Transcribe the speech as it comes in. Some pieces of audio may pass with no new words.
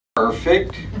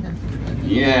Perfect?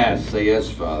 Yes, say yes,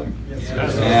 Father.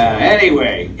 Yes.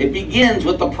 Anyway, it begins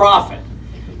with the prophet.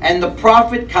 And the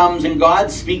prophet comes and God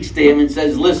speaks to him and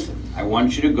says, listen, I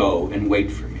want you to go and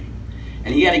wait for me.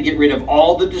 And he had to get rid of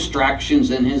all the distractions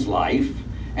in his life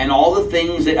and all the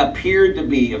things that appeared to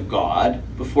be of God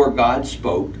before God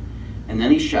spoke. And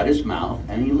then he shut his mouth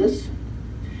and he listened.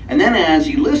 And then as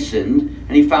he listened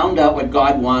and he found out what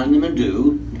God wanted him to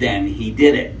do, then he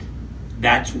did it.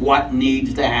 That's what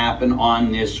needs to happen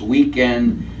on this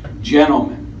weekend,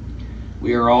 gentlemen.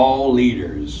 We are all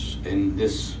leaders in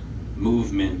this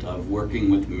movement of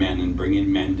working with men and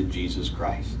bringing men to Jesus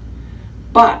Christ.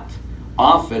 But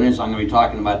often, as I'm going to be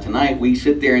talking about tonight, we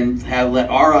sit there and let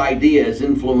our ideas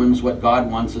influence what God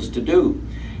wants us to do.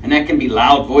 And that can be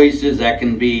loud voices, that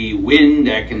can be wind,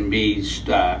 that can be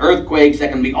earthquakes,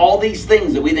 that can be all these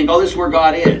things that we think, oh, this is where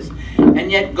God is.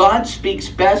 And yet God speaks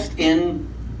best in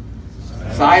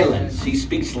silence. He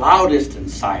speaks loudest in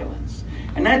silence.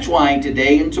 And that's why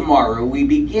today and tomorrow we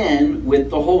begin with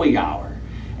the Holy Hour.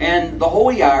 And the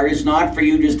Holy Hour is not for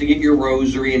you just to get your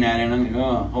rosary and that, and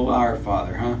oh, Holy Hour,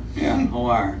 Father, huh? Yeah,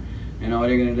 Holy Hour. You know, what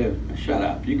are you going to do? Shut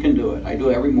up. You can do it. I do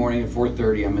it every morning at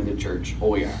 4:30. I'm in the church,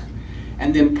 Holy Hour.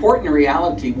 And the important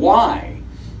reality, why?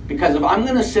 Because if I'm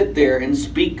going to sit there and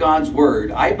speak God's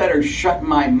word, I better shut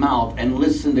my mouth and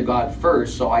listen to God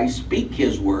first so I speak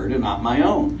his word and not my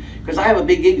own. Because I have a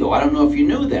big ego. I don't know if you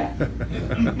knew that.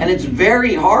 And it's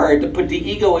very hard to put the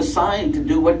ego aside to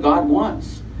do what God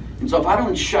wants. And so if I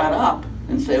don't shut up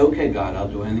and say, okay, God, I'll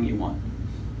do anything you want.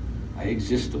 I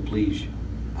exist to please you.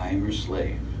 I am your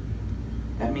slave.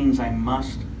 That means I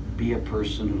must be a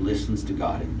person who listens to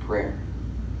God in prayer.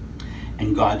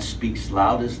 And God speaks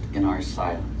loudest in our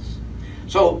silence.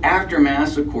 So after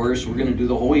Mass, of course, we're going to do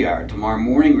the Holy Hour. Tomorrow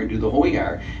morning, we're going to do the Holy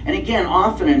Hour. And again,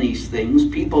 often in these things,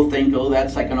 people think, oh,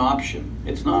 that's like an option.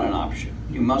 It's not an option.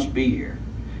 You must be here.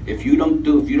 If you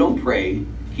don't pray,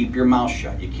 keep your mouth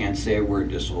shut. You can't say a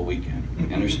word this whole weekend.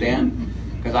 You understand?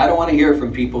 Because I don't want to hear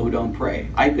from people who don't pray.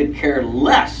 I could care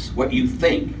less what you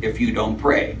think if you don't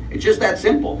pray. It's just that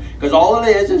simple. Because all it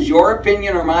is your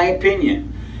opinion or my opinion.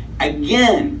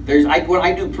 Again, when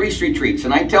I do priest retreats,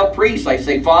 and I tell priests, I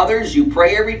say, fathers, you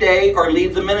pray every day or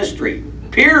leave the ministry.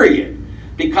 Period.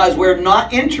 Because we're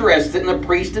not interested in a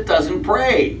priest that doesn't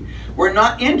pray. We're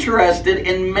not interested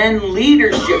in men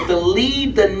leadership to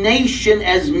lead the nation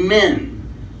as men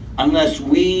unless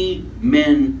we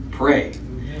men pray.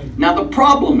 Now the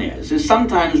problem is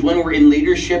sometimes when we're in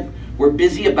leadership, we're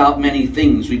busy about many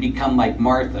things. We become like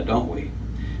Martha, don't we?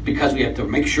 Because we have to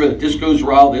make sure that this goes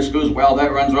well,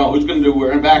 that runs well, who's going to do, we're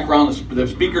in the background, the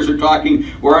speakers are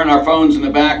talking, we're on our phones in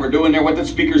the back, we're doing there, what the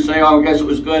speakers say, oh, I guess it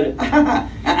was good.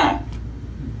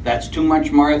 That's too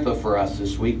much Martha for us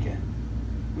this weekend.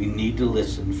 We need to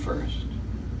listen first.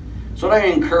 So what I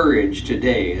encourage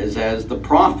today is as the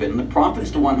prophet, and the prophet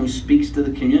is the one who speaks to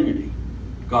the community,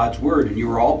 God's word, and you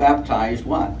were all baptized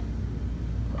what?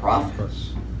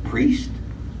 Prophets. Priest,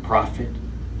 prophet,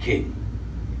 king.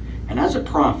 And as a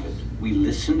prophet, we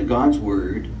listen to God's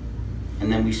word, and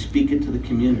then we speak it to the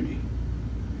community.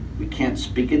 We can't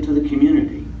speak it to the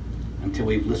community until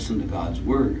we've listened to God's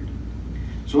word.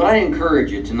 So what I encourage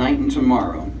you tonight and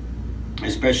tomorrow,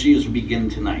 especially as we begin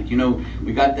tonight, you know,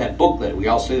 we got that booklet. We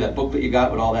all say that booklet you got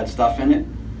with all that stuff in it.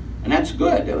 And that's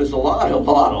good. It was a lot of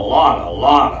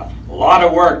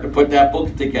work to put that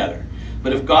book together.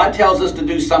 But if God tells us to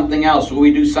do something else, will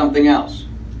we do something else?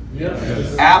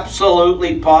 Yes.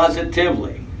 Absolutely,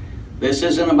 positively. This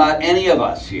isn't about any of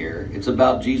us here. It's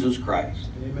about Jesus Christ.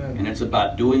 Amen. And it's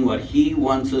about doing what he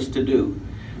wants us to do.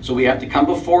 So we have to come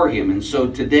before him. And so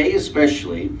today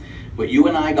especially, what you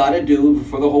and I got to do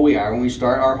before the Holy Hour, when we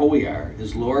start our Holy Hour,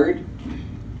 is, Lord,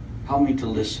 help me to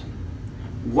listen.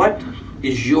 What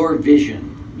is your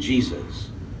vision, Jesus,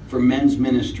 for men's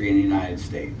ministry in the United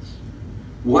States?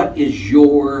 What is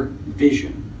your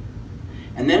vision?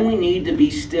 And then we need to be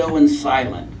still and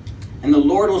silent. And the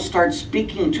Lord will start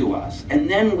speaking to us. And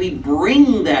then we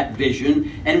bring that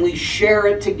vision and we share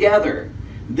it together.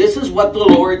 This is what the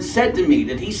Lord said to me.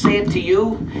 Did he say it to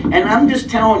you? And I'm just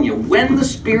telling you, when the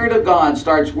Spirit of God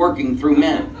starts working through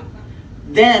men,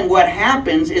 then what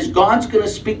happens is God's going to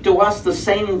speak to us the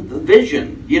same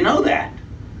vision. You know that.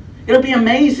 It'll be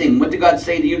amazing. What did God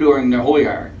say to you during the Holy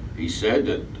Hour? He said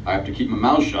that I have to keep my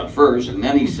mouth shut first, and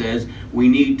then he says we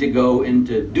need to go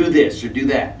into do this or do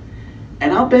that.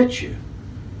 And I'll bet you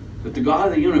that the God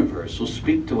of the universe will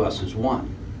speak to us as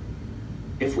one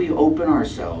if we open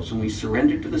ourselves and we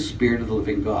surrender to the Spirit of the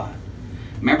living God.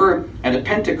 Remember, at a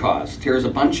Pentecost, here's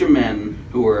a bunch of men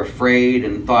who were afraid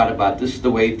and thought about this is the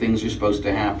way things are supposed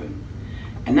to happen.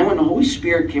 And then when the Holy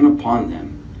Spirit came upon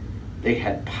them, They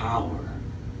had power,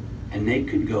 and they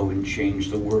could go and change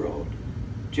the world.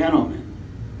 Gentlemen,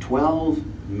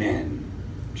 12 men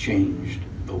changed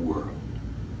the world.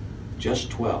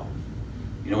 Just 12.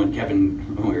 You know, when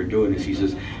Kevin, when we were doing this, he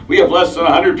says, we have less than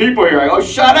 100 people here. I go,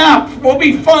 shut up, we'll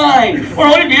be fine. We're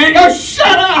only beginning. Go,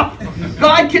 shut up.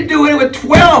 God can do it with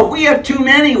 12. We have too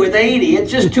many with 80.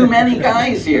 It's just too many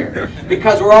guys here.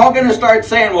 Because we're all going to start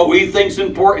saying what we think's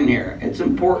important here. It's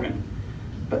important.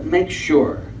 But make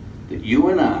sure that you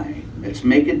and I, let's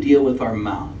make a deal with our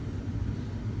mouth.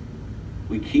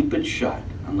 We keep it shut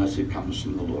unless it comes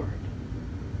from the Lord.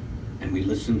 And we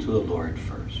listen to the Lord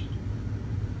first.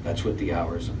 That's what the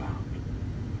hour is about.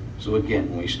 So again,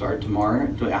 when we start tomorrow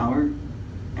at the hour,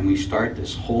 and we start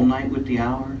this whole night with the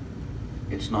hour,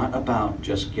 it's not about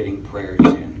just getting prayers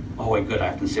in. Oh, good,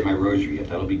 I haven't said my rosary yet.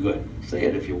 That'll be good. Say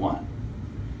it if you want.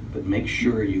 But make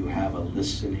sure you have a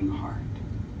listening heart.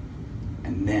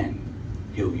 And then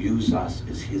he'll use us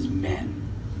as his men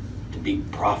to be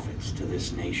prophets to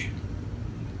this nation,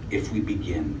 if we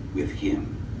begin with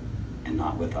him and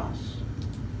not with us.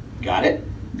 Got it?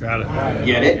 Got it.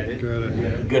 Get it? Got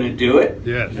it. Gonna do it?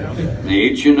 Yes. May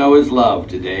each you know his love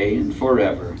today and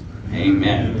forever.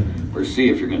 Amen. Or see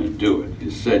if you're gonna do it.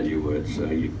 You said you would, so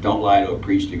you don't lie to a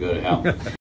priest, you go to hell.